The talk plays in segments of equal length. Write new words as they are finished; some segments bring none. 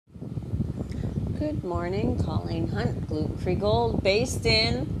Good morning, Colleen Hunt, Gluten-Free Gold, based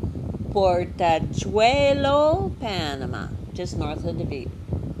in Portachuelo, Panama, just north of David.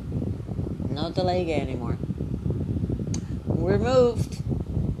 No delay anymore. We're moved.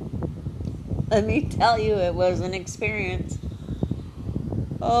 Let me tell you, it was an experience.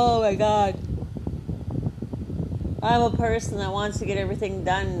 Oh my God. I'm a person that wants to get everything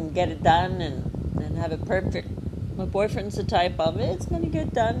done and get it done and have it perfect. My boyfriend's the type of it's going to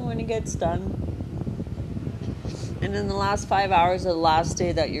get done when it gets done. And in the last 5 hours of the last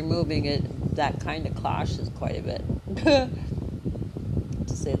day that you're moving it, that kind of clashes quite a bit, to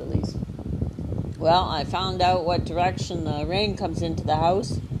say the least. Well, I found out what direction the rain comes into the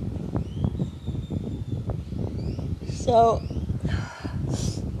house. So,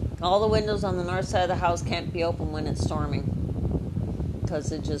 all the windows on the north side of the house can't be open when it's storming,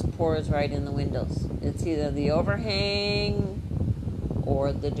 because it just pours right in the windows. It's either the overhang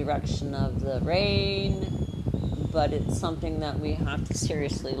or the direction of the rain. But it's something that we have to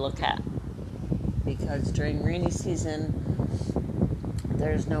seriously look at, because during rainy season,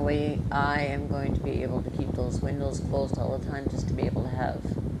 there's no way I am going to be able to keep those windows closed all the time just to be able to have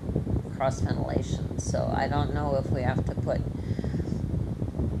cross ventilation. So I don't know if we have to put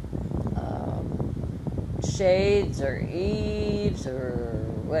shades or eaves or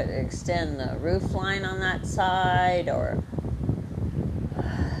extend the roof line on that side, or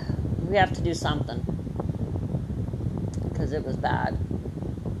we have to do something. Because it was bad.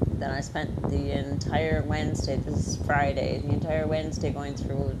 Then I spent the entire Wednesday, this is Friday, the entire Wednesday going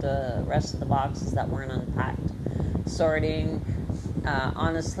through the rest of the boxes that weren't unpacked, sorting,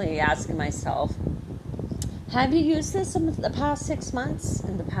 honestly asking myself, have you used this in the past 6 months,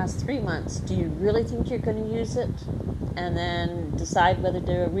 in the past 3 months? Do you really think you're going to use it? And then decide whether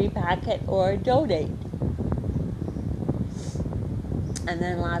to repack it or donate. And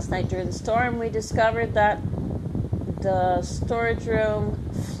then last night during the storm, we discovered that the storage room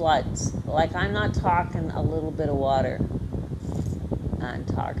floods. Like, I'm not talking a little bit of water. I'm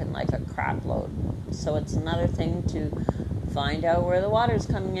talking like a crap load. So it's another thing to find out where the water's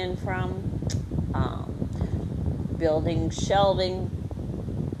coming in from. Building shelving.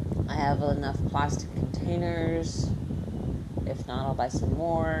 I have enough plastic containers. If not, I'll buy some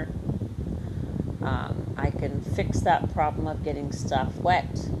more. I can fix that problem of getting stuff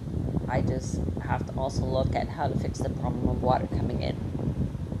wet. I just have to also look at how to fix the problem of water coming in.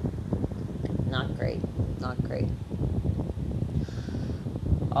 Not great.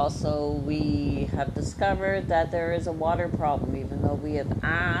 Also, we have discovered that there is a water problem, even though we have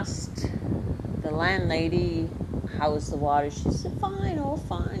asked the landlady, how's the water? She said, fine,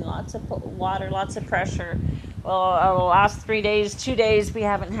 lots of water, lots of pressure. Well, the last 3 days, 2 days, we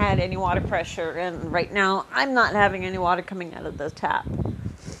haven't had any water pressure, and right now, I'm not having any water coming out of the tap.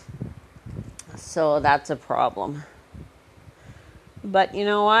 So that's a problem. But you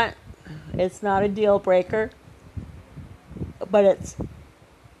know what? It's not a deal breaker. But it's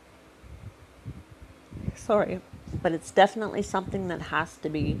definitely something that has to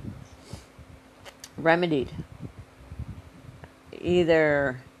be remedied.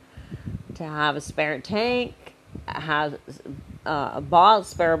 Either to have a spare tank, have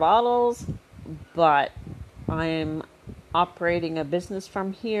spare bottles, but I'm operating a business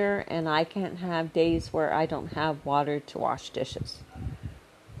from here, and I can't have days where I don't have water to wash dishes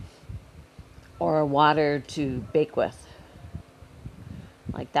or water to bake with.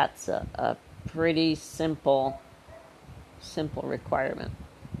 Like, that's a pretty simple requirement.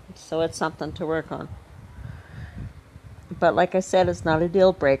 So it's something to work on. But like I said, it's not a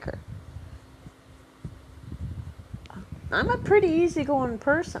deal breaker. I'm a pretty easygoing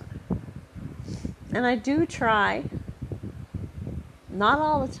person, and I do try. Not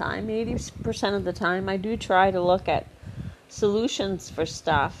all the time, 80% of the time, I do try to look at solutions for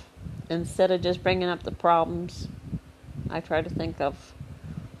stuff instead of just bringing up the problems. I try to think of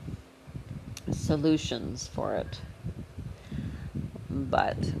solutions for it.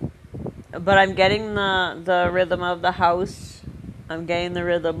 But I'm getting the rhythm of the house. I'm getting the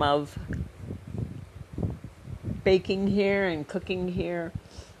rhythm of baking here and cooking here.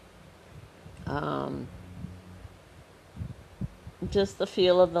 Just the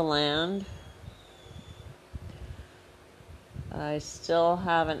feel of the land. I still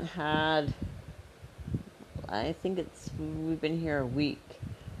haven't had, I think we've been here a week.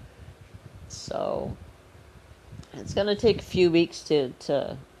 So it's going to take a few weeks to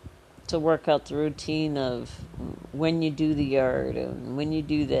work out the routine of when you do the yard and when you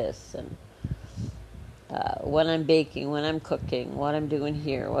do this, and when I'm baking, when I'm cooking, what I'm doing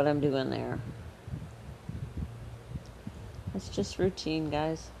here, what I'm doing there. It's just routine,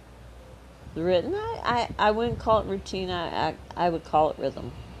 guys. The rhythm, I wouldn't call it routine. I would call it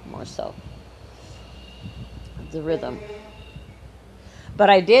rhythm more so. The rhythm. But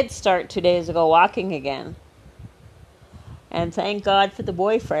I did start 2 days ago walking again. And thank God for the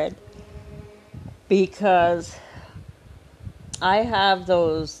boyfriend. Because I have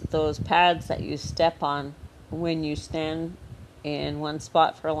those pads that you step on when you stand in one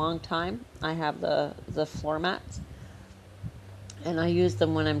spot for a long time. I have the floor mats. And I use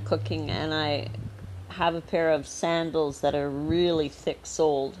them when I'm cooking, and I have a pair of sandals that are really thick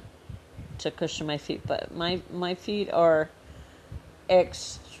soled to cushion my feet. But my feet are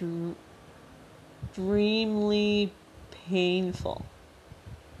extremely painful.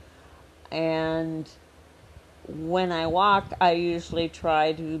 And when I walk, I usually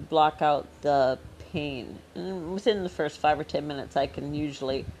try to block out the pain. And within the first 5 or 10 minutes, I can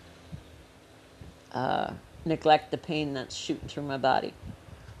usually neglect the pain that's shooting through my body.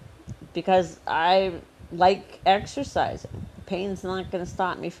 Because I like exercising. Pain's not going to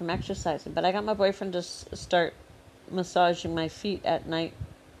stop me from exercising. But I got my boyfriend to start massaging my feet at night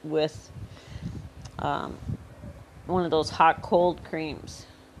with one of those hot cold creams.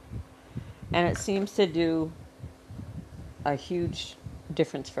 And it seems to do a huge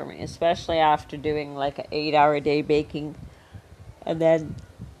difference for me, especially after doing like an 8-hour day baking. And then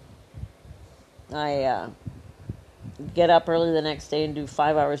I get up early the next day and do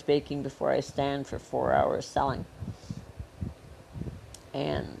 5 hours baking before I stand for 4 hours selling.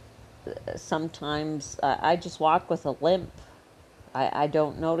 And sometimes I just walk with a limp. I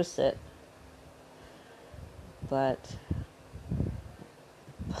don't notice it. But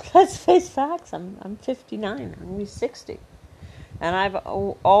let's face facts, I'm 59, I'm going to be 60. And I've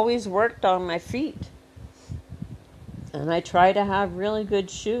always worked on my feet. And I try to have really good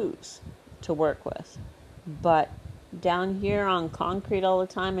shoes to work with. But down here on concrete all the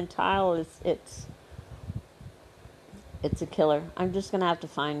time and tile, it's a killer. I'm just going to have to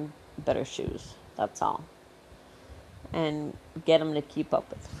find better shoes. That's all. And get them to keep up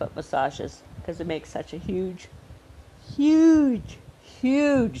with the foot massages. Because it makes such a huge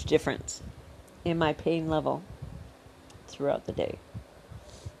difference in my pain level throughout the day.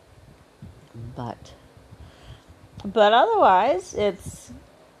 But otherwise,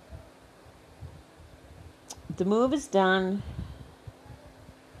 the move is done,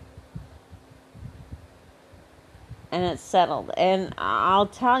 and it's settled. And I'll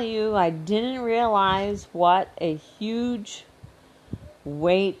tell you, I didn't realize what a huge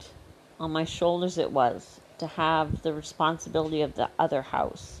weight on my shoulders it was to have the responsibility of the other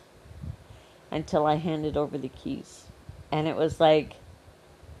house until I handed over the keys. And it was like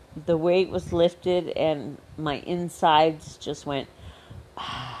the weight was lifted and my insides just went,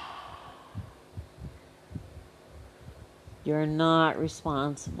 you're not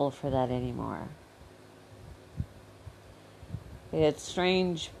responsible for that anymore. It's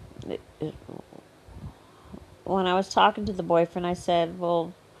strange. When I was talking to the boyfriend, I said,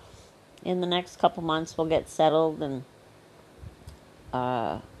 well, in the next couple months we'll get settled and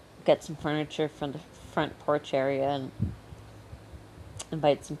get some furniture from the front porch area and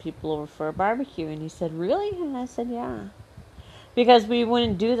invite some people over for a barbecue. And he said, really? And I said, yeah. Because we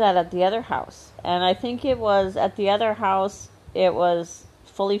wouldn't do that at the other house. And I think it was at the other house, it was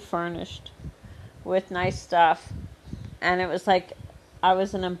fully furnished with nice stuff. And it was like I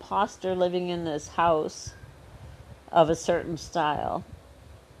was an imposter living in this house of a certain style.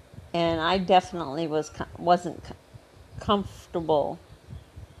 And I definitely wasn't comfortable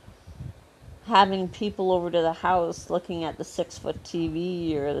having people over to the house looking at the 6-foot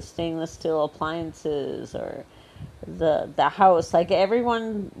TV or the stainless steel appliances or the house. Like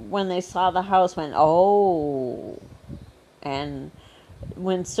everyone, when they saw the house, went, oh. And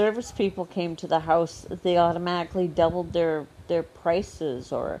when service people came to the house, they automatically doubled their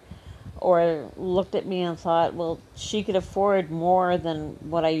prices or looked at me and thought, well, she could afford more than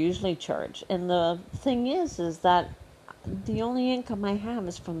what I usually charge. And the thing is that the only income I have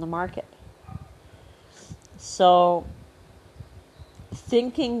is from the market. So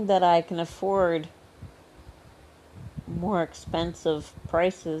thinking that I can afford more expensive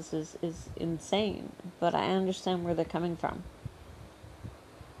prices is insane. But I understand where they're coming from.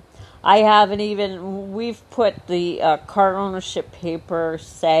 We've put the car ownership paper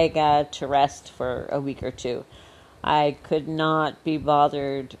saga to rest for a week or two. I could not be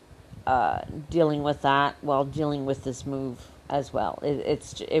bothered dealing with that while dealing with this move as well.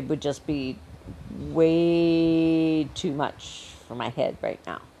 It would just be way too much for my head right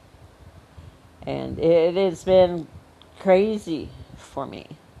now. And it has been crazy for me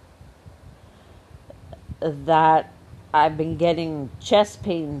that I've been getting chest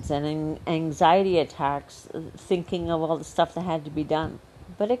pains and anxiety attacks thinking of all the stuff that had to be done.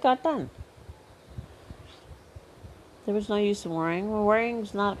 But it got done. There was no use in worrying.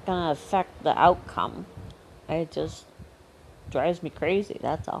 Worrying's not going to affect the outcome. It just drives me crazy,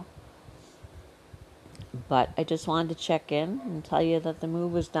 that's all. But I just wanted to check in and tell you that the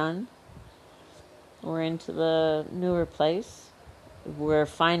move was done. We're into the newer place. We're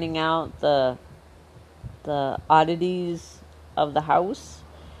finding out the oddities of the house,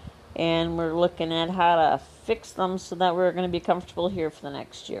 and we're looking at how to fix them so that we're going to be comfortable here for the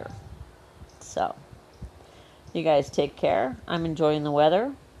next year. So, you guys take care. I'm enjoying the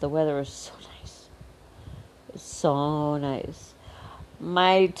weather. The weather is so nice. It's so nice.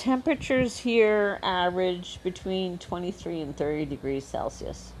 My temperatures here average between 23 and 30 degrees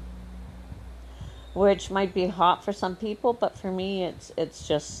Celsius, which might be hot for some people, but for me it's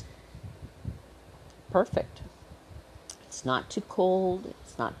just perfect. It's not too cold,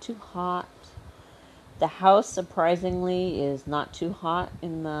 it's not too hot. The house, surprisingly, is not too hot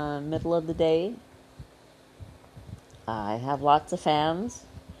in the middle of the day. I have lots of fans,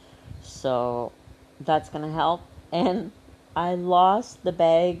 so that's going to help. And I lost the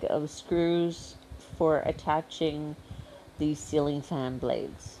bag of screws for attaching these ceiling fan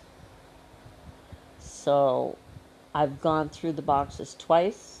blades. So I've gone through the boxes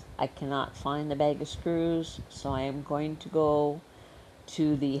twice. I cannot find the bag of screws, so I am going to go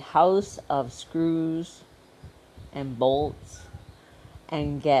to the house of screws and bolts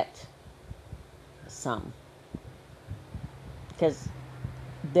and get some. Because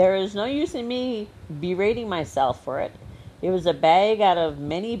there is no use in me berating myself for it. It was a bag out of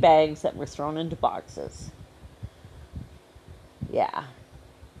many bags that were thrown into boxes. Yeah.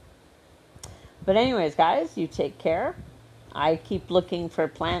 But anyways, guys, you take care. I keep looking for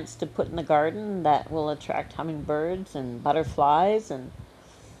plants to put in the garden that will attract hummingbirds and butterflies, and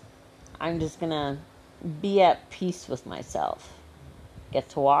I'm just going to be at peace with myself. Get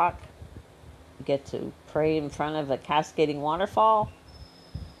to walk, get to pray in front of a cascading waterfall.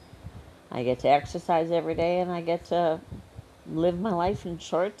 I get to exercise every day, and I get to live my life in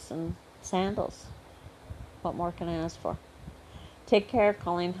shorts and sandals. What more can I ask for? Take care,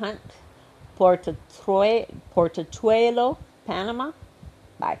 Colleen Hunt. Portatuelo, Panama.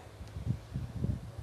 Bye.